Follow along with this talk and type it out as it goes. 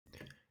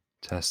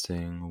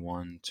Testing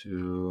one,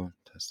 two,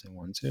 testing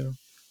one, two.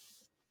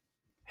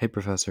 Hey,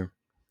 Professor.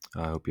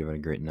 I hope you have a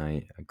great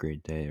night, a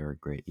great day, or a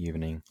great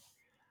evening.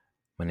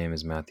 My name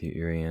is Matthew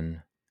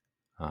Irian.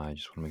 I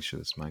just want to make sure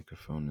this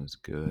microphone is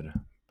good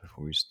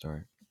before we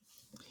start.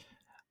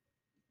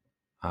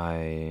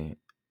 I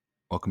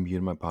welcome you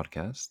to my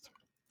podcast.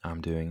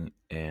 I'm doing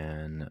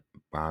an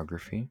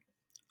biography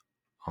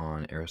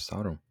on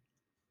Aristotle.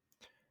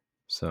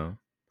 So,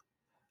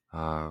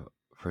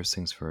 first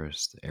things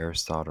first,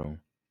 Aristotle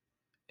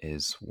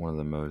is one of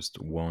the most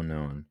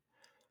well-known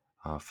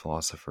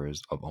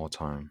philosophers of all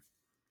time.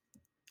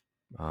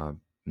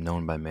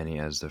 Known by many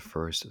as the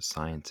first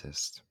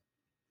scientist.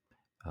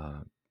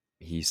 Uh,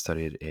 he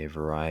studied a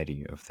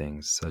variety of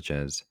things such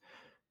as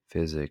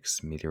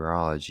physics,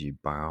 meteorology,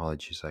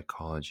 biology,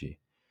 psychology.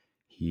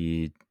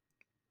 He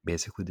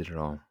basically did it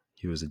all.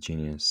 He was a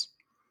genius,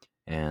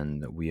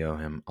 and we owe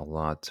him a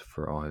lot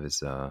for all of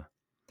his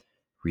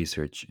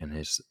research and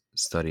his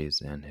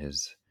studies and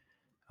his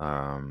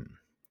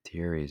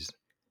theories.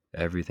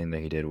 Everything that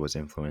he did was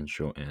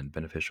influential and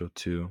beneficial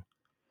to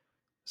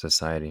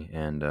society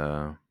and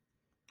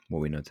what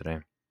we know today.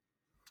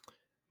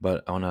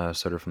 But I want to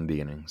start it from the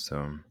beginning.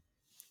 So,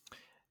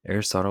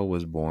 Aristotle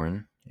was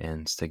born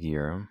in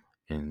Stagira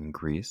in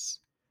Greece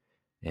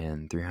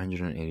in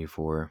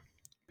 384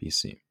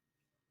 BC.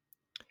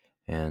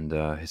 And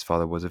his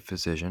father was a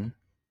physician.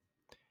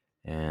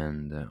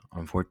 And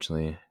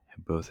unfortunately,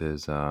 both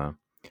his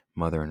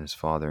mother and his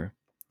father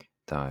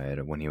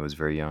died when he was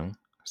very young.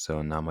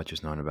 So, not much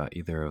is known about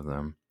either of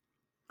them,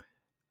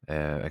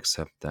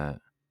 except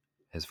that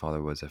his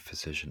father was a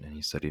physician and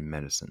he studied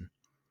medicine.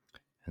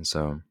 And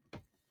so,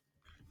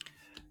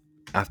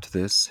 after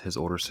this, his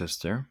older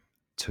sister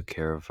took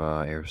care of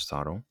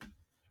Aristotle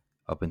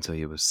up until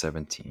he was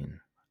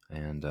 17.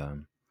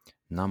 And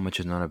not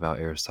much is known about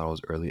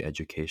Aristotle's early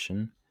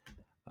education,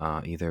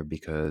 either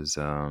because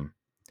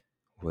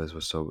this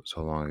was so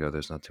long ago.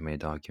 There's not too many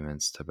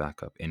documents to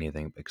back up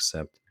anything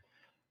except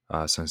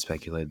some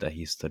speculate that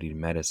he studied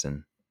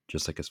medicine,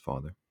 just like his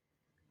father.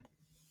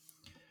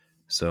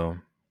 So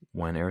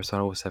when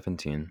Aristotle was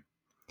 17,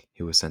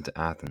 he was sent to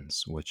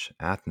Athens, which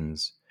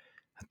Athens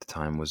at the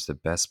time was the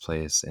best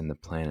place in the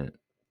planet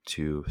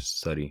to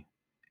study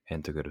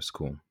and to go to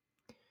school.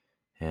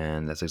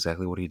 And that's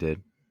exactly what he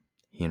did.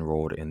 He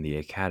enrolled in the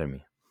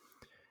academy.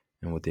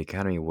 And what the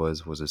academy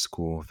was a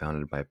school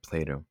founded by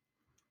Plato.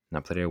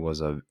 Now, Plato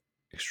was an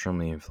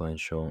extremely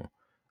influential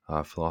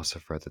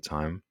philosopher at the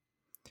time,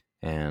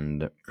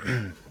 and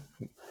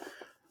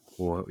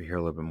we'll hear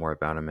a little bit more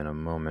about him in a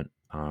moment,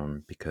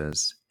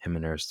 because him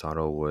and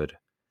Aristotle would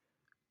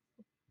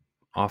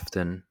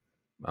often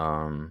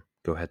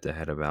go head to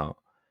head about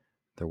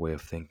their way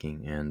of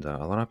thinking, and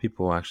a lot of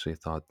people actually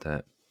thought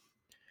that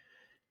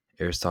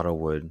Aristotle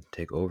would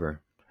take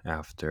over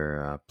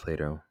after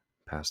Plato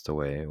passed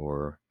away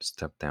or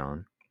stepped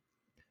down.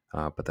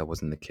 But that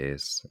wasn't the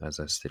case. As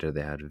I stated,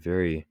 they had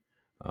very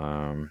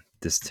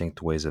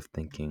distinct ways of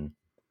thinking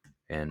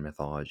and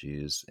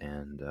mythologies.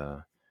 And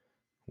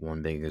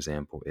one big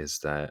example is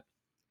that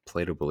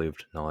Plato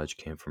believed knowledge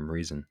came from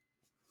reason.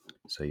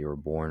 So you were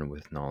born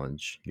with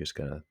knowledge. You just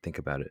gotta think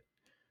about it.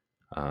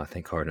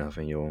 Think hard enough,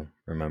 and you'll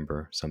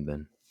remember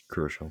something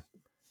crucial.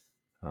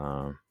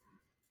 And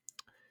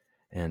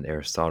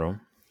Aristotle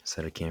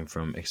said it came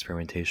from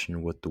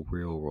experimentation with the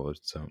real world.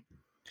 So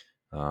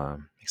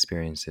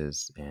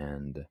experiences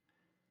and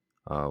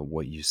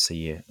what you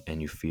see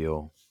and you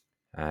feel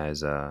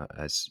as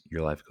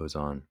your life goes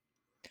on.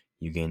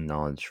 You gain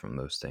knowledge from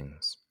those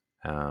things.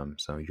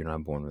 So you're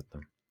not born with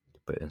them,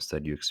 but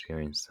instead you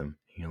experience them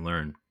and you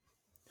learn.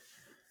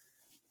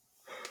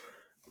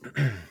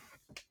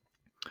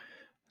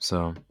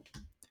 So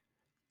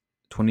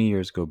 20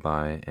 years go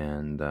by,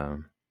 and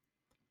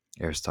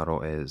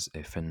Aristotle is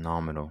a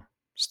phenomenal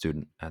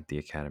student at the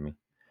academy.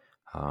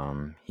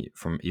 From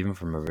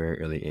a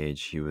very early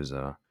age, he was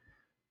a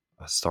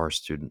star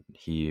student.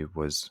 He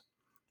was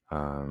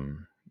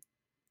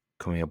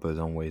coming up with his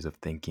own ways of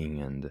thinking,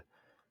 and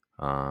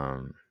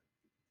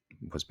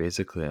was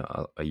basically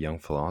a young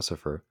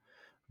philosopher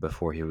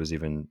before he was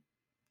even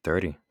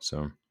 30.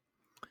 So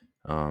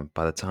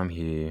by the time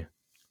he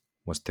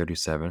was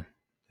 37,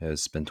 it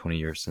has been 20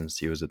 years since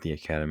he was at the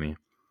academy.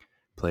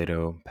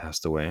 Plato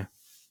passed away,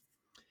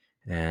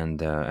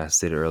 and as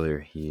stated earlier,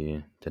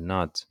 he did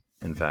not,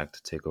 in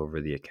fact, take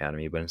over the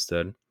academy, but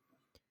instead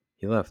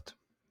he left.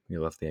 He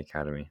left the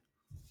academy,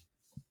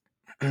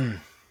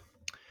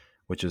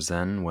 which was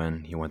then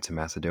when he went to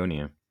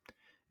Macedonia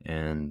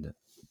and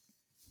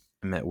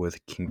met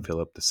with King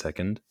Philip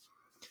II.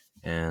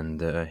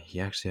 And he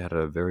actually had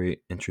a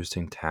very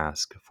interesting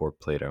task for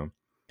Plato,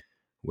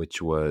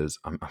 which was,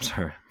 I'm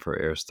sorry, for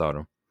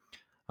Aristotle,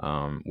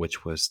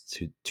 which was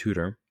to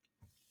tutor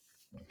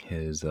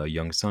his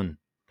young son,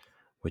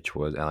 which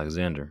was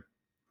Alexander.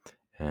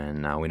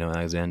 And now we know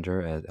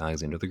Alexander as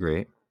Alexander the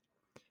Great.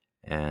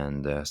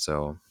 And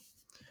so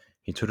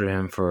he tutored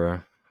him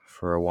for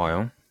a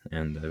while,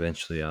 and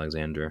eventually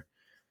Alexander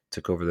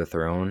took over the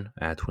throne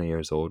at 20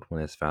 years old when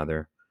his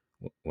father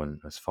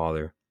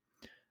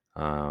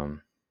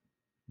um,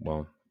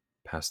 well,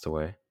 passed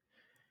away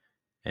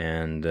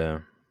and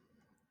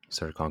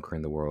started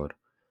conquering the world.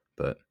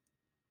 But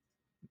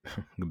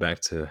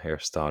back to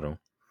Aristotle.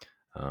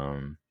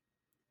 Um,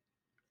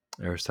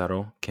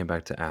 Aristotle came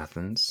back to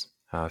Athens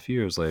a few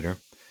years later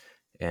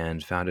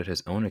and founded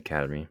his own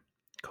academy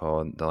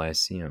called the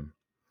Lyceum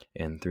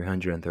in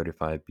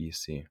 335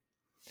 BC.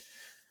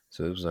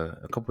 So it was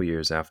a couple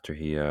years after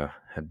he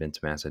had been to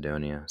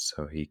Macedonia.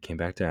 So he came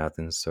back to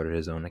Athens, started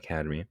his own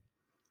academy,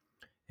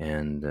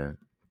 and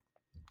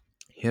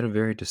he had a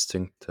very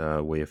distinct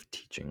way of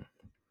teaching,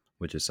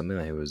 which is something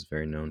that he was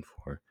very known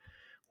for,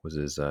 was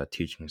his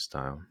teaching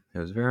style. It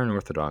was very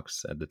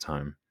unorthodox at the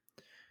time,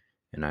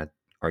 and I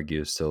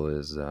argue still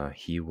is.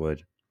 He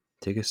would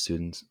take his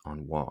students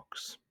on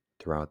walks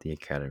throughout the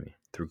academy,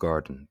 through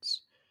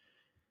gardens,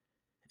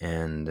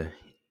 and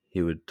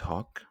he would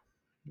talk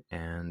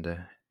and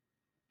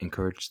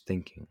encourage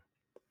thinking.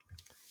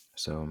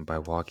 So by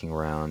walking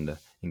around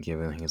and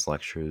giving his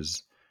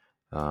lectures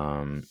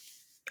um,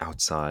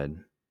 outside,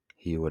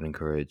 he would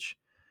encourage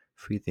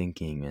free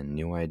thinking and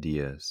new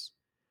ideas.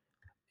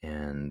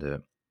 And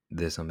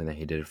this is something that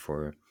he did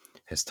for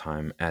his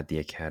time at the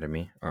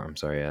academy, or I'm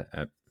sorry,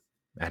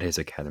 at his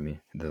academy,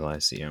 the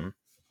Lyceum.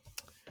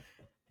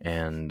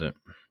 And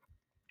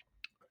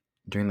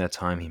during that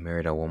time, he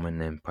married a woman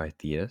named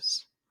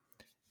Pythias.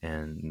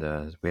 And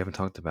we haven't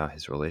talked about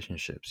his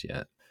relationships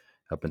yet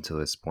up until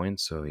this point.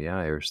 So yeah,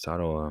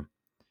 Aristotle,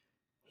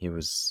 he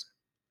was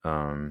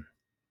um,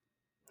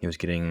 he was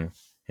getting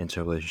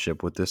into a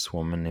relationship with this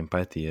woman named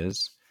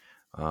Pythias,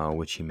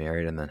 which he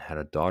married and then had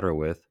a daughter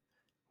with,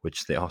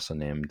 which they also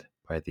named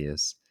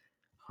Pythias.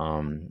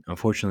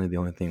 Unfortunately, the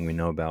only thing we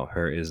know about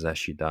her is that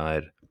she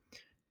died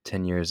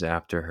 10 years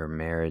after her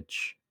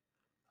marriage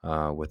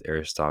with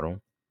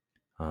Aristotle.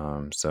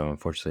 So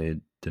unfortunately,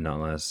 it did not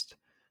last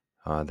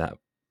that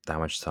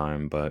much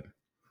time. But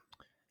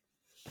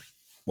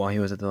while he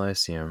was at the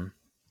Lyceum,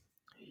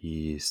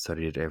 he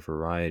studied a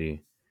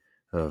variety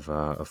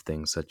of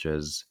things such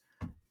as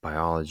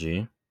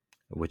biology,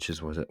 which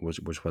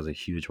was a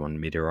huge one,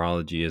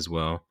 meteorology as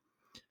well.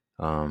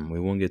 We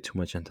won't get too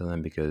much into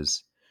them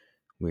because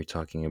we're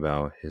talking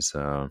about his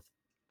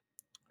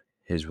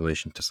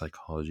relation to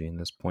psychology in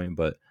this point,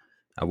 but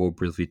I will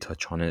briefly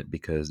touch on it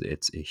because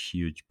it's a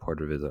huge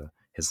part of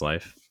his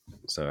life.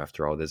 So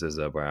after all, this is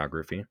a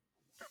biography.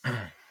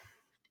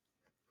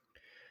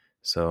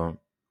 So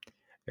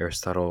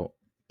Aristotle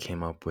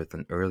came up with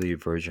an early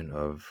version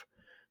of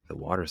the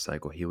water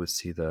cycle. He would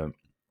see the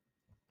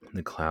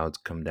clouds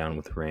come down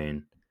with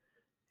rain,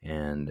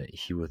 and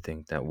he would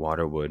think that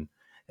water would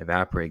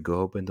evaporate,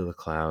 go up into the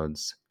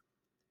clouds,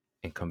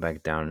 and come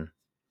back down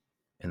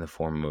in the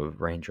form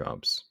of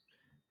raindrops,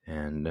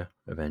 and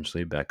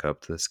eventually back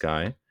up to the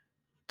sky,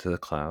 to the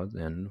clouds,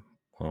 and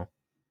well,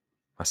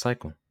 a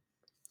cycle.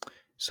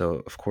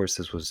 So, of course,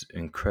 this was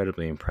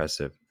incredibly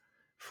impressive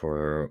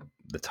for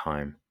the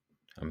time.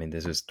 I mean,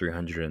 this is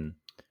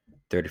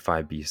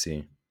 335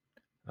 BC.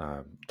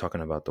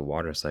 Talking about the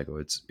water cycle,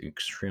 it's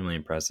extremely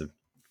impressive.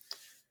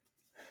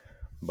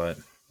 But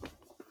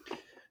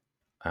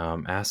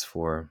as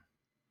for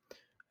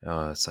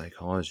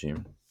psychology,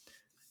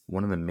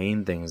 one of the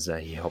main things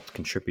that he helped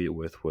contribute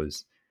with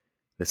was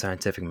the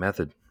scientific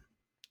method.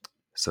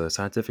 So, the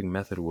scientific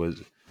method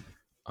was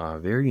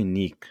very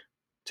unique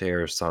to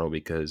Aristotle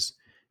because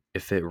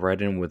it fit right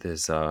in with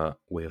his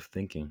way of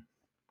thinking,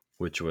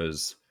 which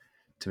was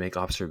to make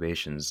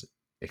observations,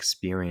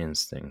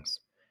 experience things,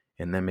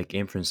 and then make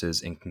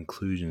inferences and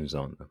conclusions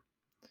on them.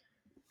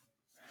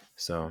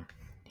 So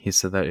he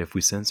said that if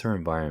we sense our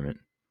environment,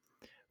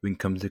 we can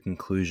come to a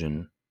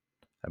conclusion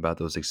about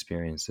those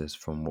experiences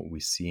from what we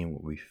see and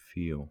what we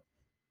feel.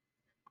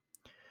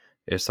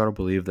 Aristotle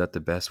believed that the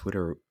best way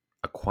to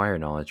acquire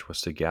knowledge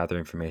was to gather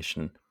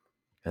information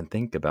and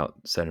think about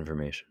said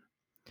information.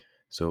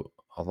 So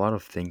a lot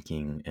of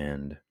thinking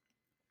and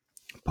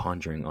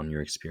pondering on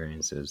your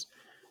experiences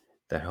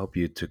that help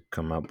you to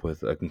come up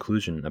with a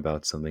conclusion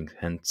about something,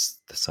 hence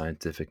the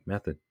scientific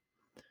method.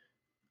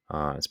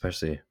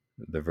 Especially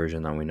the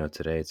version that we know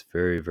today, it's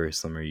very, very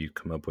similar. You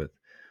come up with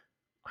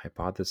a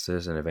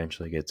hypothesis and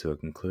eventually get to a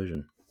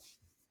conclusion.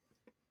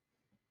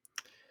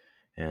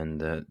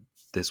 And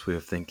this way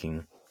of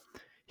thinking,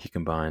 he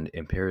combined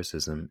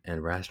empiricism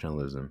and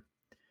rationalism,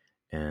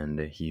 and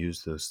he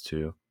used those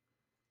two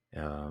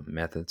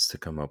methods to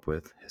come up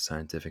with his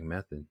scientific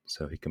method.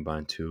 So he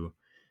combined two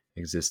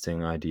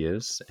existing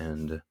ideas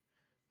and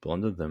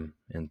blended them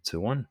into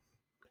one.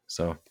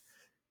 So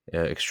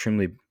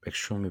extremely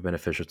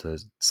beneficial to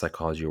the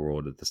psychology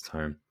world at this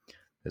time.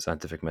 The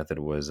scientific method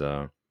was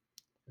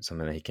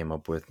something that he came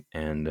up with,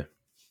 and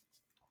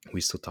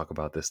we still talk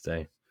about this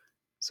day.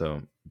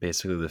 So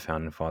basically, the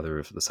founding father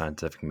of the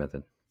scientific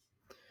method.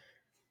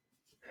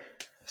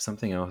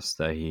 Something else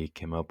that he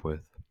came up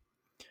with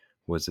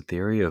was the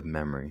theory of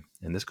memory,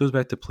 and this goes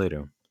back to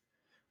Plato.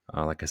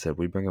 Like I said,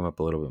 we bring him up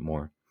a little bit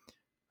more.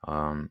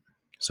 Um,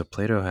 so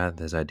Plato had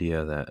this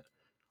idea that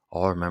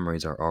all our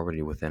memories are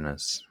already within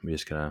us. We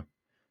just gotta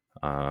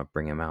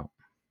bring them out.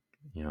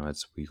 You know,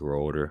 as we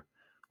grow older,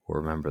 or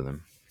remember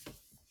them.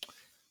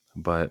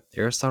 But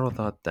Aristotle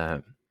thought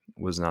that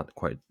was not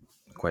quite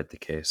the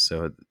case.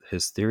 So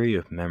his theory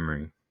of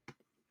memory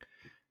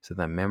said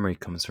that memory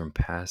comes from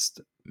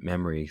past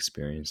memory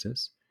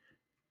experiences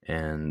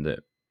and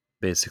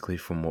basically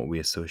from what we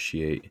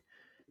associate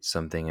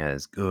something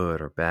as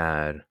good or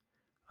bad,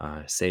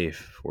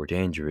 safe or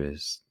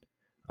dangerous,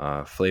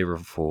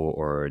 flavorful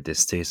or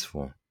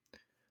distasteful.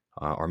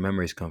 Our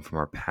memories come from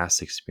our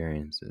past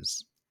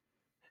experiences.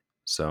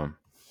 So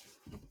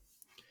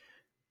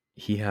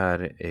he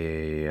had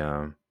he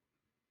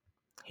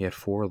had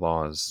four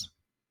laws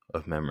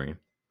of memory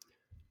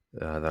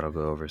that I'll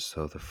go over.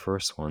 So the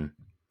first one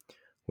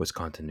was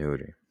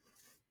continuity.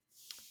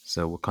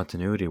 So what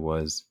continuity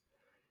was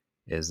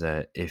is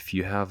that if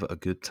you have a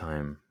good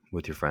time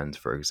with your friends,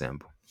 for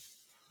example,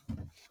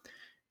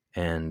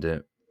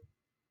 and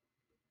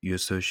you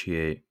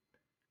associate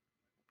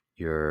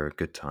your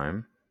good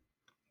time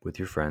with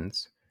your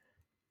friends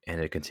and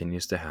it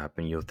continues to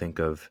happen, you'll think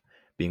of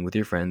being with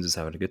your friends as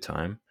having a good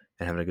time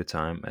and having a good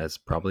time as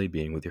probably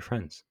being with your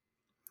friends.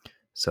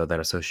 So that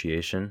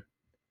association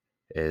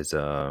is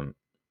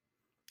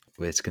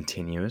it's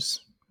continuous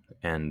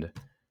and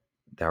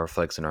that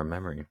reflects in our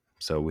memory.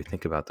 So we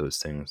think about those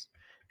things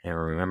and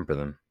remember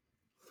them.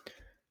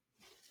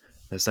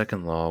 The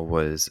second law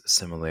was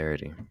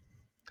similarity.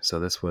 So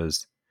this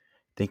was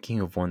thinking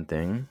of one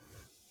thing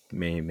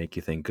may make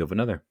you think of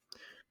another.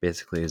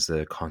 Basically, is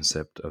the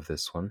concept of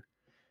this one.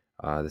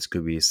 This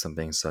could be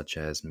something such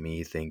as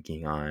me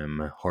thinking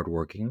I'm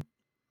hardworking.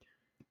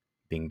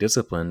 Being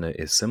disciplined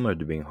is similar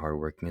to being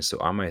hardworking, so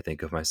I might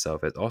think of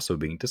myself as also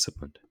being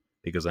disciplined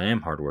because I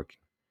am hardworking.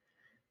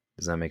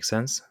 Does that make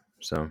sense?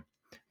 So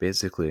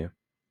basically,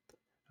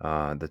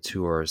 the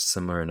two are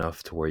similar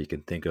enough to where you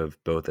can think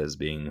of both as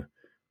being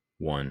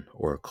one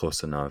or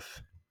close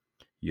enough.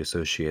 You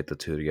associate the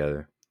two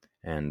together,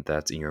 and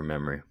that's in your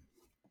memory.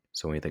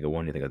 So when you think of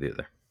one, you think of the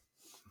other.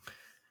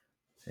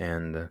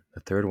 And the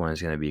third one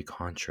is going to be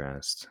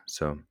contrast.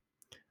 So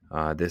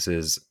this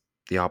is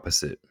the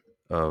opposite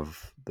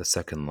of the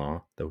second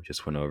law that we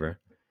just went over.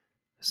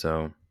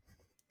 So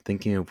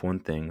thinking of one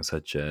thing,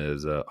 such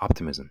as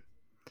optimism,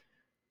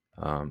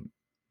 um,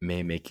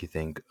 may make you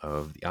think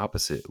of the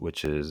opposite,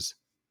 which is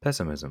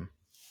pessimism.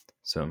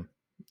 So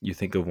you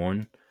think of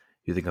one,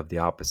 you think of the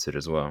opposite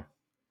as well.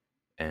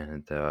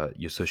 And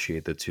you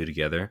associate the two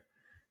together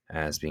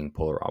as being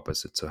polar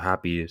opposites. So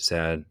happy,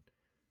 sad,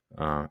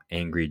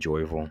 angry,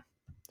 joyful.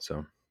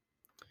 So,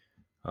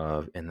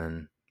 and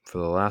then for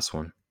the last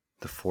one,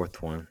 the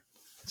fourth one,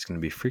 it's going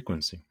to be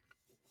frequency.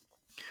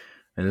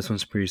 And this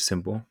one's pretty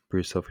simple,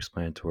 pretty self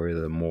explanatory.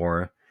 The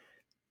more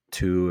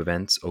two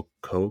events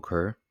co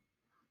occur,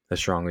 the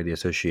stronger the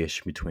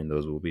association between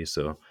those will be.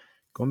 So,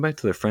 going back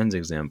to the friends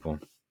example,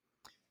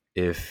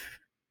 if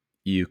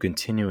you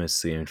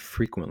continuously and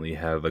frequently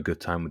have a good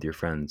time with your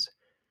friends,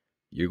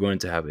 you're going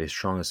to have a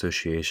strong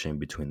association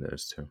between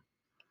those two.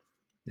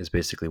 Is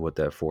basically what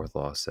that fourth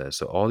law says.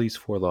 So, all these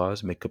four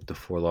laws make up the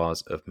four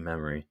laws of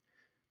memory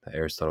that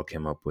Aristotle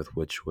came up with,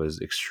 which was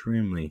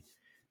extremely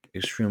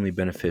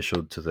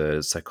beneficial to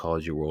the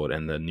psychology world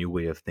and the new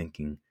way of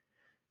thinking.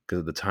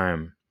 Because at the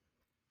time,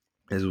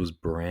 this was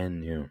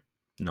brand new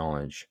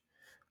knowledge.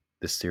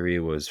 This theory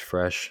was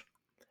fresh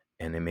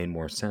and it made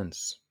more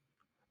sense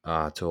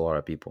to a lot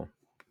of people.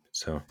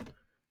 So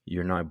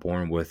you're not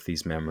born with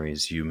these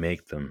memories, you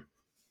make them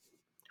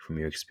from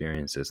your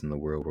experiences in the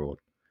real world.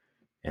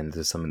 And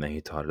this is something that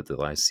he taught at the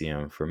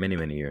Lyceum for many,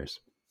 many years.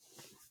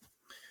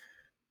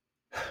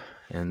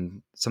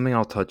 And something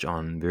I'll touch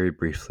on very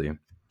briefly.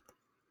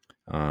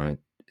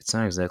 It's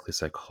not exactly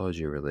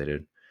psychology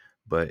related,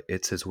 but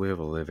it's his way of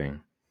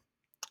living,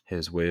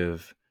 his way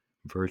of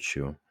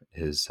virtue,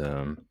 his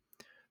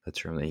the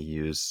term that he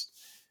used.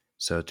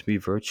 So to be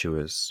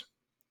virtuous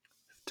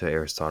to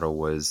Aristotle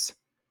was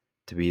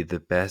to be the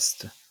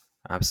best,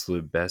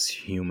 absolute best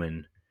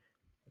human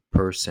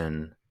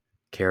person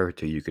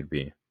character you could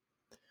be.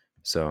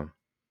 So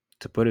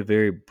to put it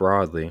very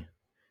broadly,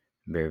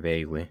 very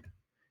vaguely,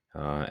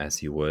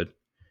 as you would,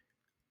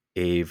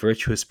 a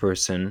virtuous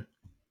person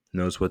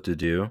knows what to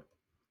do,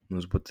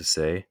 knows what to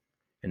say,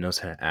 and knows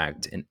how to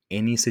act in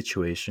any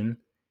situation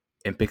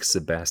and picks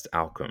the best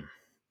outcome.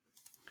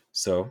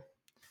 So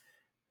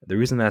the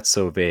reason that's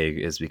so vague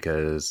is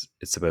because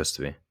it's supposed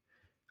to be.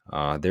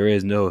 There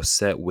is no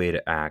set way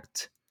to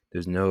act.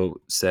 There's no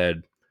set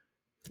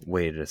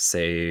way to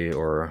say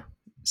or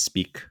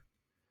speak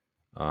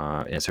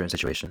in a certain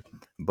situation.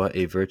 But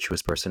a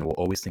virtuous person will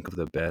always think of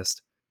the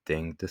best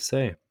thing to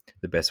say,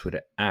 the best way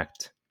to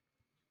act.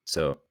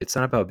 So it's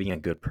not about being a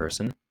good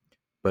person,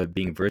 but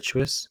being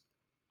virtuous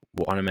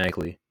will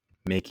automatically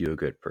make you a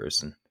good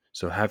person.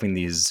 So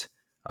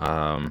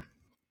um,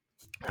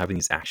 having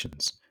these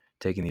actions,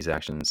 taking these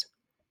actions,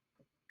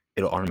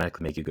 it'll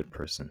automatically make you a good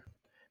person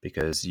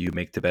because you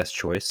make the best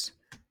choice,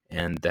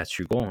 and that's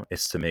your goal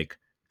is to make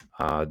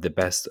the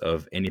best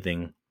of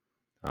anything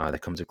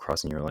that comes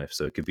across in your life.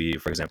 So it could be,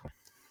 for example,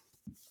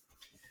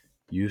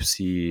 you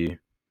see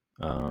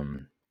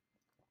um,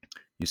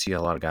 you see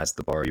a lot of guys at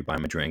the bar, you buy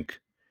them a drink,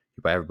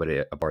 You buy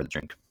everybody a bar to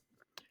drink,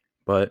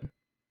 but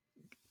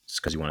it's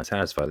because you want to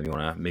satisfy them. You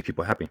want to make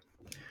people happy.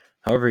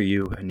 However,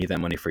 you need that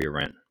money for your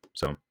rent,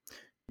 so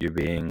you're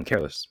being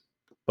careless,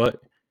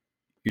 but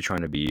you're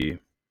trying to be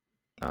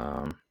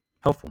um,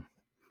 helpful,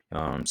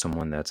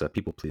 someone that's a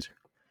people pleaser.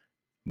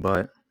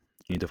 But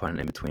you need to find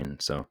an in between.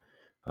 So,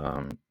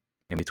 um,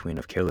 in between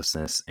of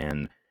carelessness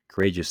and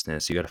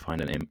courageousness, you got to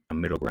find a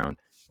middle ground.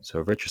 So,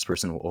 a virtuous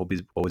person will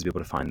always be able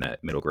to find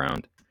that middle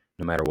ground,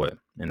 no matter what,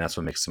 and that's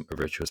what makes him a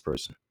virtuous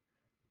person.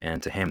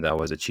 And to him, that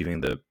was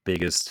achieving the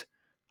biggest,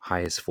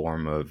 highest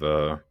form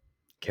of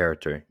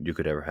character you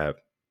could ever have.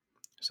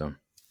 So,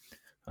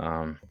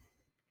 um,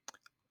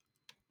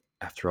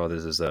 after all,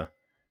 this is a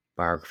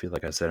biography,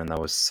 like I said, and that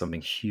was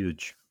something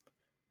huge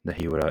that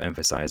he would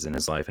emphasize in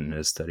his life and in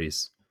his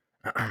studies.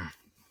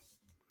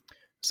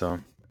 So,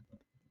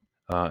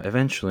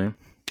 eventually,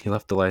 he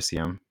left the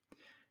Lyceum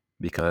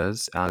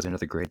because Alexander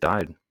the Great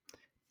died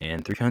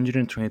in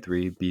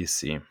 323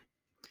 BC.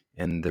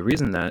 And the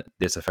reason that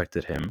this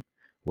affected him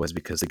was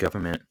because the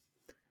government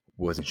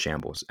was in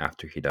shambles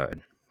after he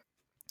died.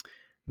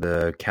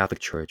 The Catholic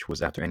Church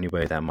was after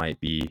anybody that might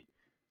be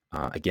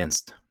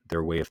against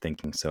their way of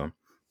thinking. So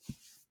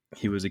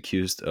he was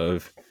accused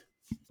of,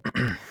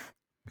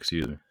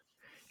 excuse me,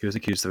 he was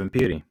accused of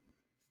impiety.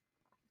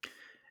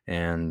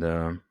 And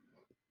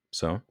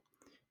so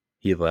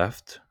he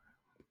left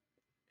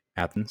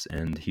Athens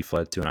and he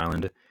fled to an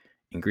island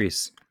in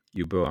Greece,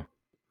 Euboea.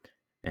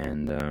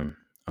 And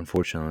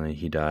unfortunately,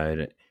 he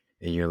died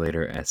a year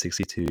later at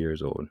 62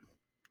 years old.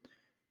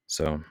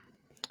 So,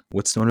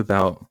 what's known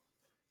about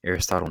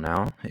Aristotle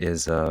now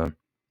is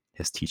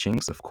his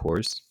teachings, of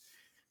course,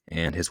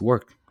 and his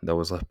work that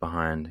was left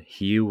behind.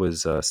 He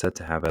was said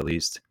to have at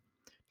least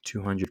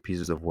 200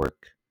 pieces of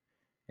work,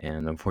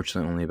 and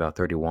unfortunately, only about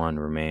 31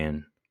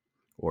 remain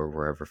or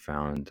were ever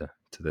found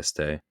to this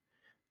day.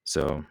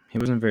 So, he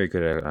wasn't very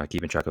good at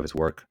keeping track of his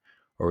work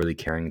or really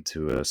caring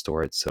to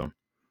store it. So,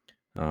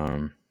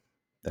 um,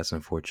 that's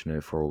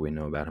unfortunate for what we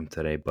know about him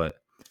today. But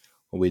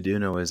what we do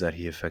know is that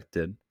he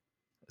affected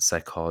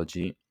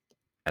psychology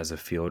as a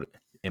field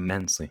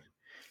immensely.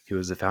 He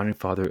was the founding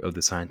father of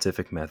the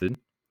scientific method,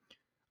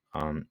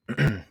 um,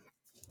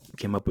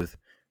 came up with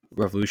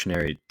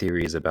revolutionary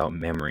theories about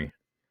memory,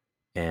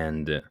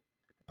 and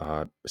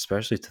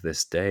especially to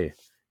this day,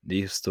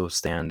 these still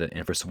stand.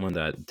 And for someone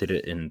that did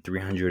it in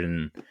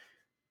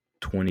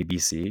 320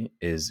 BC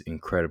is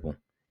incredible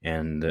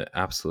and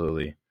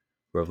absolutely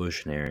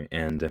revolutionary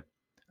and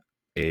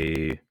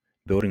a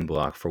building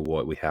block for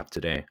what we have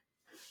today.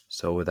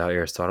 So without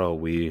Aristotle,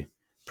 we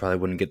probably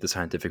wouldn't get the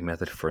scientific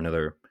method for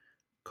another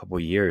couple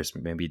of years,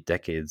 maybe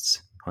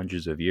decades,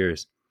 hundreds of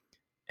years,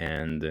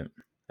 and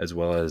as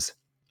well as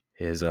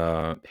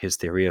his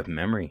theory of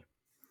memory.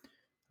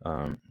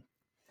 Um,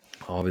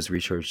 all of his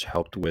research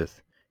helped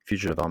with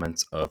future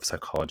developments of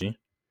psychology,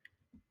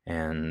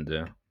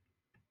 and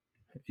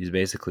he's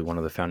basically one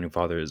of the founding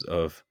fathers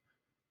of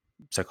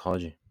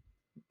psychology,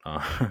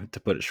 to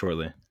put it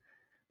shortly.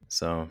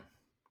 So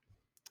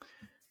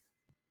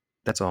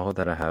that's all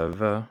that I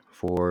have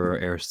for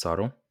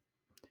Aristotle.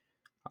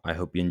 I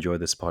hope you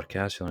enjoyed this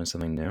podcast. You learned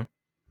something new,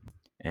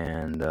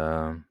 and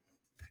that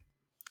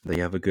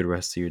you have a good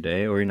rest of your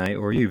day or your night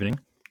or your evening.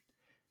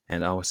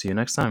 And I will see you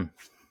next time.